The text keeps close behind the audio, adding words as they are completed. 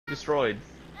destroyed.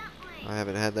 I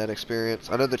haven't had that experience.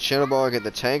 I know the Chernobog and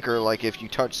the tanker, like if you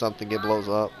touch something, it blows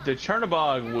up. The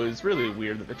Chernobog was really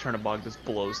weird that the Chernobog just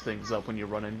blows things up when you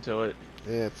run into it.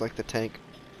 Yeah, it's like the tank.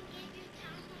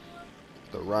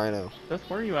 The Rhino. Seth,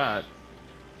 where are you at?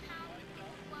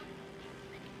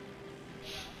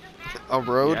 A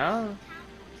road? Yeah?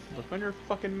 Look on your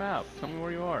fucking map. Tell me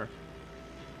where you are.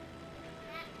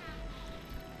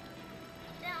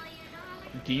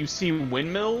 Do you see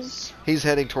windmills? He's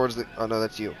heading towards the... Oh, no,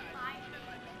 that's you.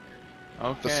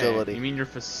 Okay. Facility. You mean your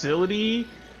facility?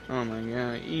 Oh my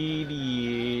god,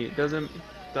 idiot.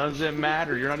 Doesn't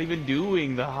matter. You're not even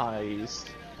doing the heist.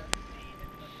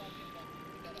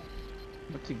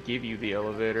 What to give you the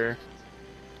elevator?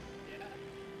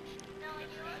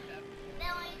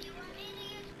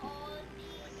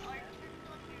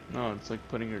 No, it's like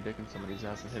putting your dick in somebody's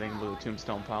ass and hitting them with a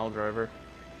tombstone pile driver.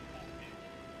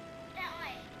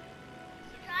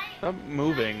 Stop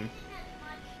moving.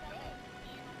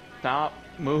 Stop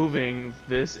moving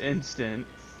this instant.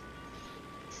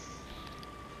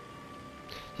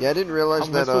 Yeah, I didn't realize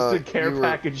I'm that, supposed to care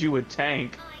package you a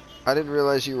tank. I didn't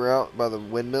realize you were out by the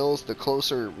windmills. The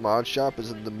closer mod shop is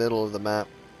in the middle of the map.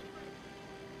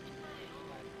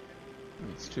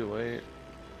 It's too late.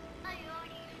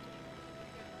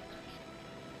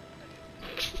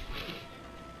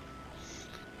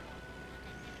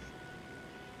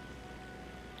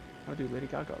 Oh dude, Lady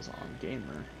Gaga's on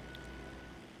Gamer.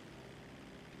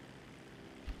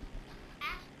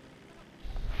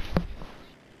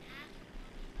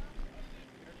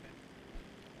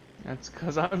 That's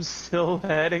cause I'm still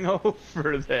heading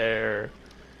over there.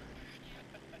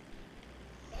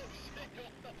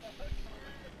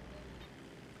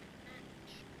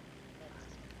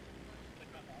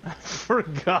 I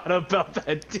forgot about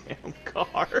that damn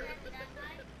car.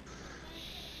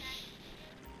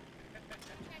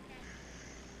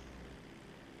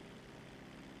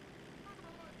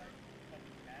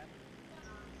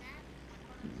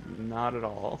 Not at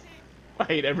all. I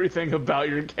hate everything about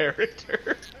your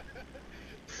character.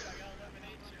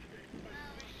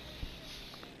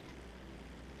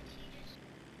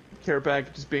 Care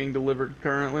package is being delivered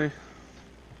currently.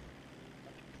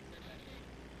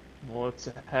 Well, it's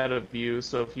ahead of you,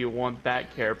 so if you want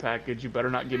that care package, you better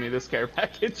not give me this care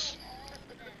package.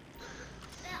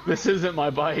 This isn't my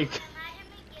bike.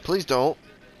 Please don't.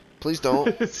 Please don't.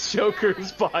 It's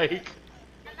Joker's bike.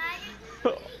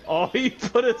 Oh, he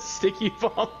put a sticky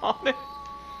bomb on it.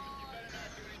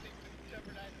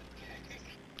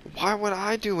 Why would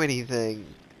I do anything?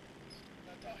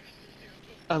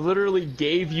 I literally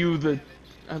gave you the...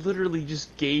 I literally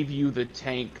just gave you the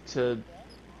tank to...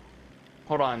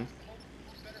 Hold on.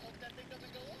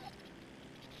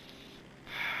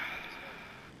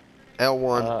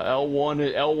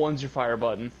 L1. L1's your fire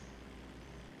button.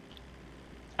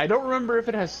 I don't remember if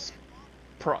it has...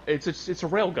 It's a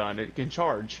railgun. It can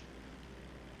charge.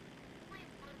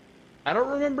 I don't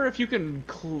remember if you can...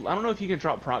 I don't know if you can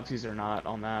drop proxies or not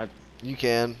on that. You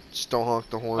can. Just don't honk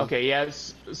the horn. Okay,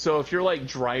 yes. So if you're like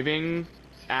driving,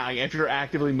 if you're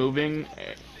actively moving...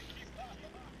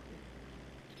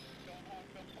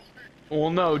 Well,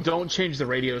 no, don't change the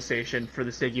radio station for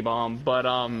the sticky bomb. But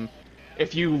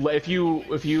if you left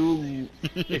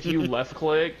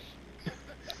click,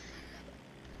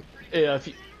 yeah,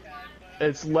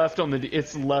 it's left on the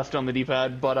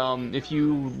D-pad. But if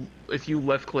you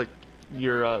left click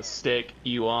your stick,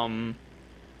 you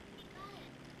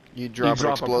drop an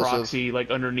a explosive. proxy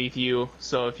like underneath you.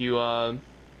 So if you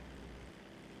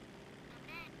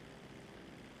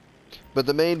But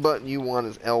the main button you want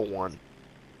is L1.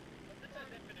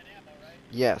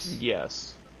 Yes.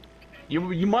 Yes.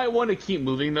 You might want to keep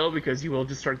moving though, because you will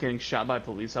just start getting shot by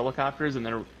police helicopters, and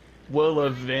then will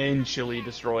eventually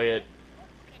destroy it.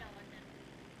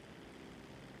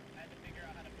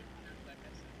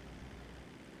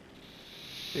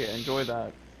 Yeah, enjoy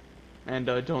that, and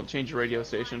don't change your radio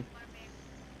station.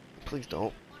 Please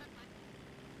don't.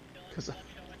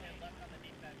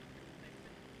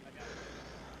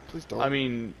 Please don't. I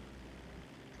mean,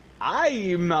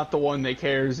 I'm not the one that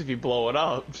cares if you blow it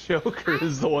up. Joker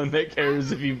is the one that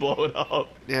cares if you blow it up.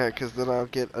 Yeah, because then I'll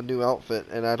get a new outfit,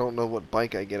 and I don't know what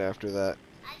bike I get after that.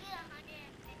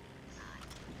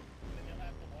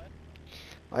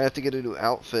 I have to get a new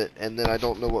outfit, and then I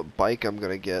don't know what bike I'm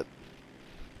gonna get.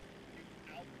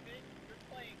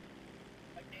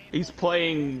 He's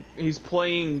playing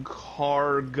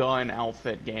car gun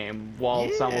outfit game while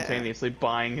simultaneously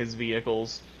buying his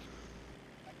vehicles.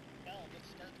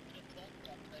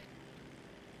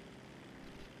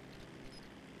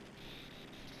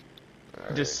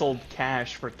 All Just right. sold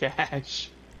cash for cash.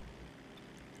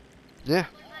 Yeah.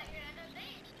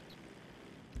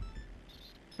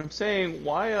 I'm saying,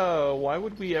 why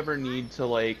would we ever need to,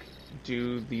 like,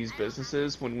 do these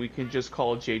businesses when we can just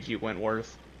call JG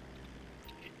Wentworth?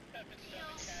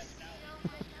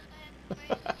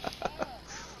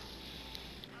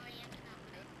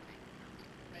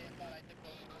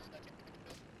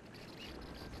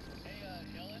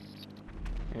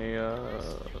 Hey,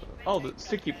 oh, the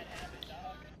sticky.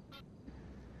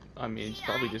 I mean, it's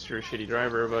probably just you're a shitty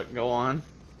driver, but go on.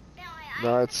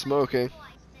 No, it's smoking.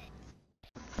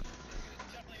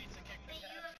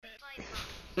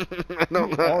 I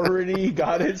don't You know. already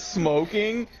got it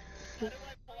smoking?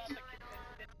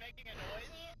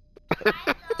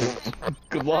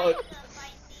 Good luck.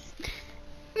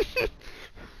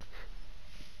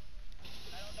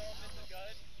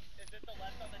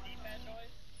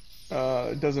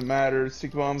 It doesn't matter.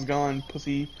 Sticky bomb's gone,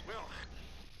 pussy.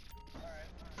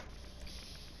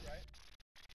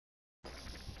 I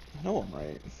know I'm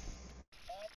right.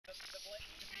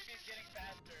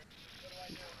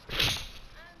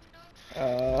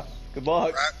 Good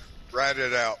luck. Ride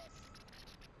it out.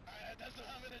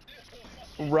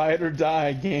 Ride or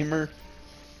die, gamer.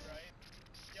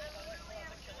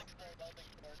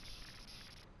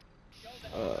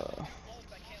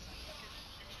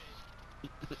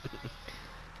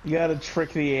 You gotta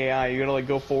trick the AI. You gotta like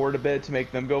go forward a bit to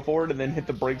make them go forward, and then hit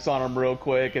the brakes on them real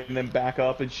quick, and then back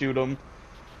up and shoot them.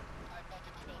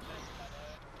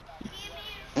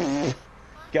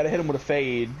 Gotta hit them with a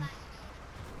fade.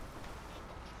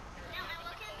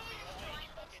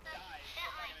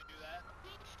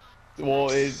 Well,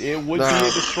 it would be a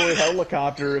destroyed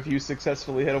helicopter if you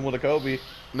successfully hit him with a Kobe.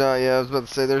 No, yeah, I was about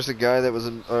to say there's a guy that was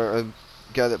in, or a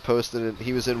guy that posted it.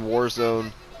 He was in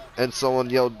Warzone, and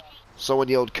someone yelled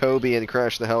Kobe and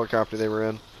crashed the helicopter they were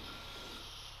in.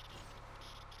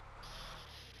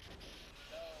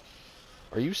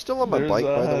 Are you still on my bike,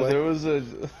 by the way? There was a,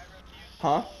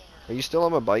 huh? Are you still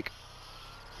on my bike?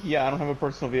 Yeah, I don't have a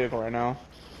personal vehicle right now.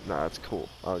 Nah, that's cool.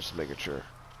 I was just making sure.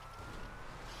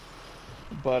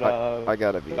 But I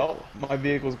got a vehicle. Oh, my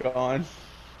vehicle's gone.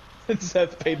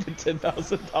 Seth paid the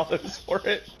 $10,000 for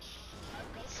it.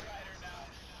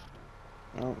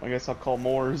 Well, I guess I'll call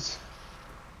Moore's.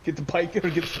 Get the bike or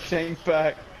get the tank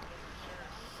back.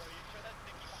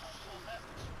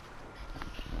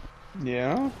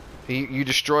 Yeah? You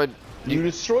destroyed... You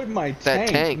destroyed my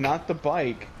tank. not the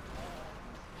bike.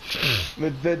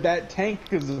 That tank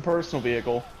is a personal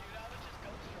vehicle.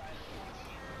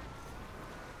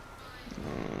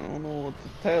 I don't know what to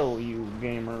tell you,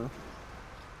 gamer.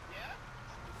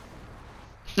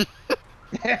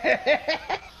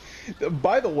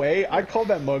 By the way, I called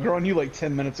that mugger on you like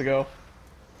 10 minutes ago.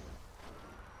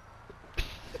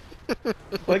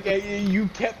 Like, you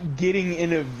kept getting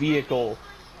in a vehicle,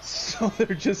 so there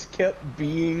just kept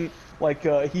being, like,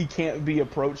 he can't be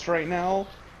approached right now.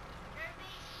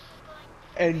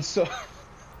 And so,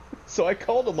 so I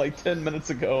called him like 10 minutes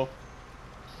ago.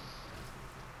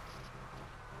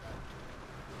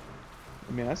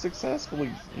 I mean, I successfully,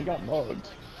 he got mugged.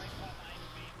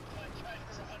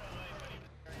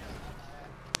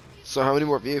 So how many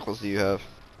more vehicles do you have?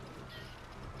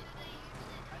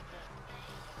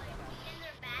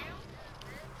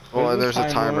 Oh, and there's a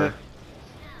timer.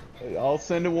 I'll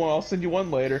send you one. I'll send you one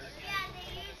later.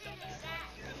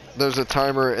 There's a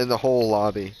timer in the whole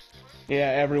lobby.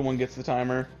 Yeah, everyone gets the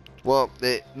timer. Well,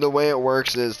 the way it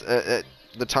works is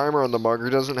the timer on the mugger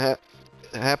doesn't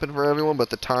happen for everyone, but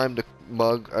the time to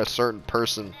mug a certain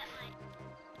person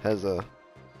has a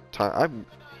time. I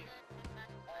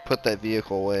put that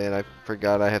vehicle away and I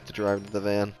forgot I have to drive to the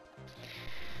van.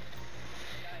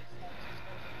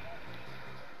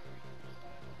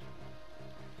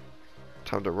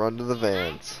 Time to run to the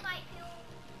vans.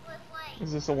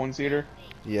 Is this a one-seater?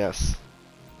 Yes.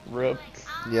 RIP.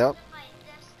 Yep.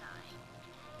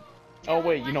 Oh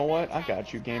wait, you know what? I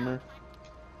got you, gamer.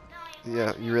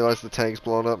 Yeah, you realize the tank's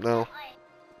blown up now?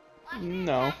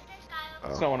 No.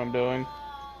 That's not what I'm doing.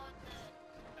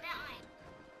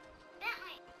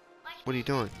 What are you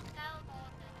doing?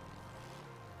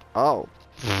 Oh.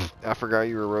 I forgot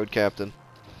you were road captain.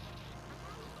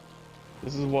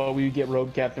 This is why we get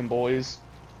road captain, boys.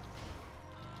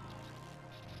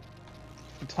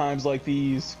 For times like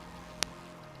these.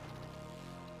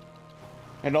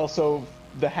 And also,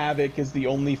 the Havoc is the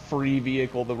only free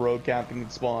vehicle the road captain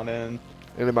can spawn in.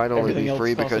 And it might only Everything be else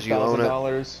free costs because you own it.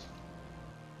 $1,000.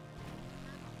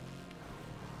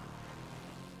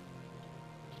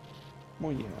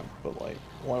 Well, yeah, but like,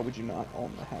 why would you not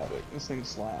own the Havoc? This thing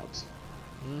slaps.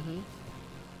 Mm-hmm.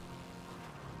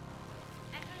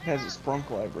 It has a Sprunk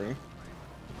library.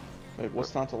 Like,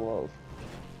 what's not to love?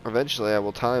 Eventually, I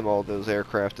will time all those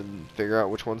aircraft and figure out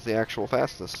which one's the actual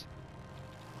fastest.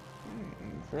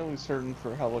 I'm fairly certain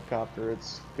for helicopter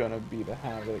it's gonna be the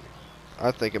Havoc.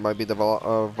 I think it might be the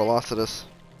Velocitus.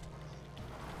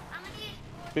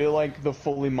 Feel like the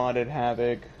fully modded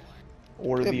Havoc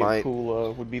or It the might.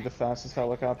 Akula would be the fastest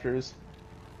helicopters.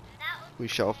 We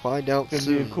shall find out Because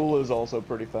the soon. Akula is also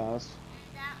pretty fast.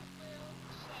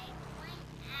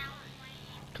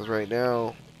 Because right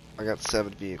now, I got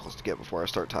 7 vehicles to get before I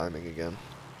start timing again.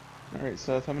 Alright,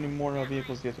 Seth, how many more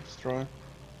vehicles do you have to destroy?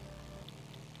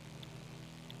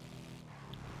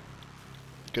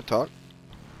 Good talk.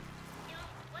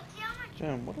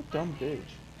 Jim, what a dumb bitch.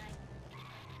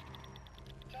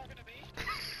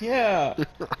 Yeah!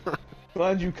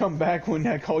 Glad you come back when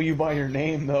I call you by your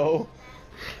name, though.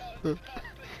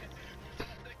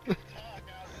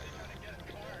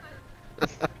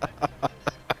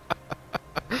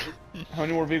 How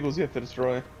many more vehicles do you have to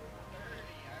destroy?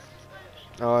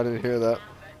 Oh, I didn't hear that.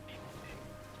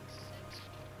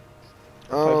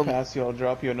 If I pass you, I'll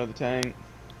drop you another tank.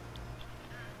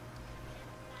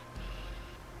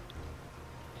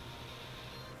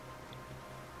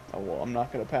 Oh, well, I'm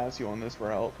not gonna pass you on this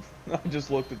route. I just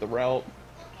looked at the route.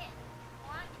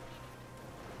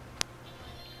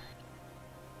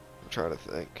 I'm trying to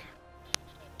think.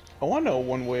 Oh, I know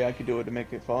one way I could do it to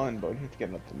make it fun, but you have to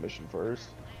get up the mission first.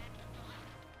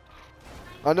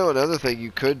 I know another thing you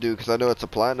could do, because I know it's a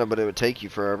platinum, but it would take you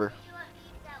forever.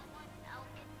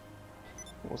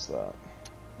 What's that?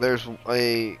 There's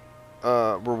a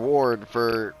reward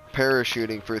for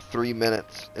parachuting for 3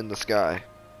 minutes in the sky.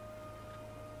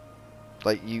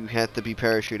 Like, you have to be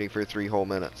parachuting for 3 whole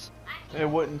minutes. It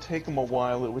wouldn't take them a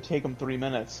while, it would take them 3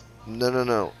 minutes.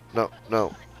 No.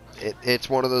 It's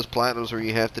one of those platinums where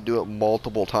you have to do it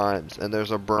multiple times, and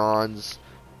there's a bronze,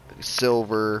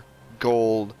 silver,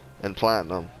 gold, and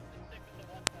platinum.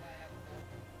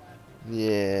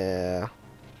 Yeah.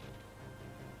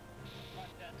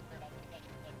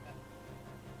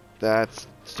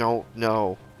 Don't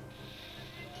know.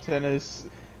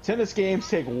 Tennis games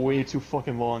take way too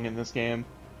fucking long in this game.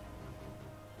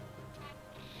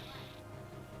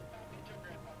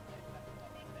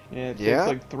 Yeah, it takes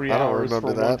like 3 I don't hours for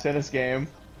remember one that. tennis game.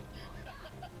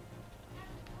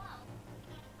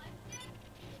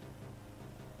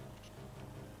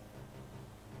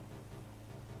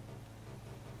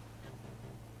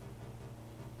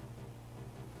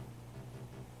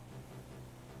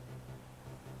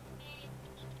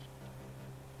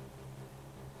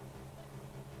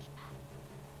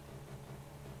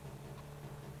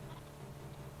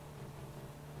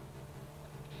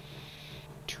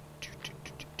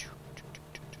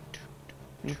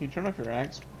 Can you turn off your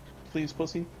axe, please,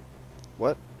 pussy?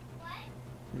 What?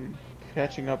 You're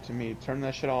catching up to me. Turn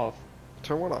that shit off.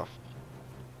 Turn what off?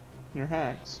 Your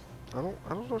hacks. I don't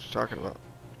know what you're talking about.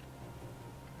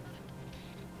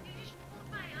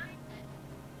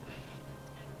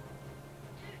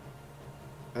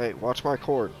 Hey, watch my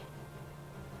cord.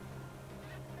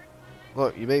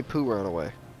 Look, you made poo run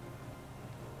away.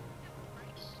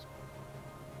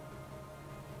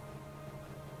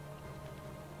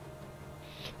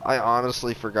 I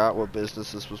honestly forgot what this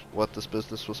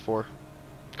business was for.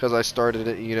 Because I started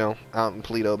it, you know, out in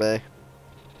Paleto Bay.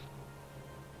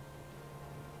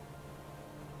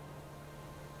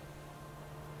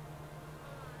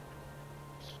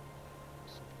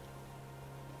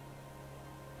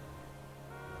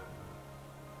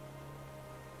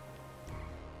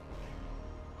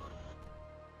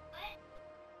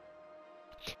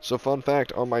 So fun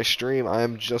fact, on my stream, I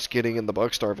am just getting in the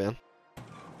Bugstar van.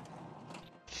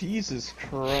 Jesus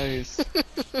Christ.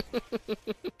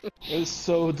 It's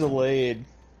so delayed.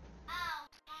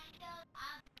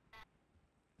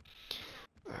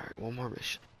 Alright, one more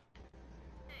mission.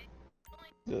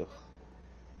 Ugh.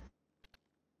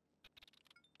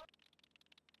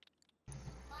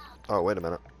 Oh, wait a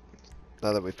minute.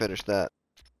 Now that we finished that.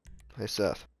 Hey,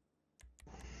 Seth.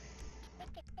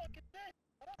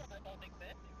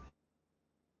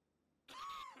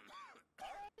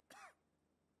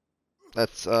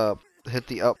 Let's, hit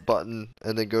the up button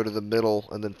and then go to the middle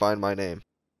and then find my name.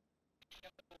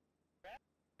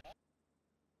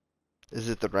 Is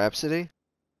it the Rhapsody?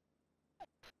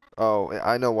 Oh,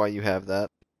 I know why you have that.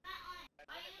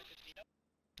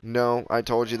 No, I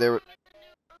told you there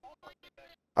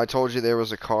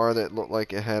was a car that looked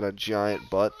like it had a giant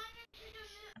butt.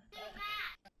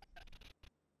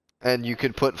 And you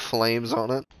could put flames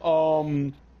on it.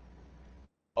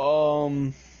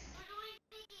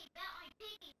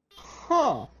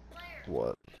 Huh.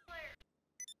 What?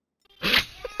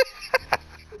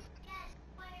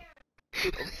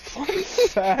 Fun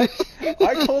fact,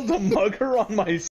 I called a mugger on my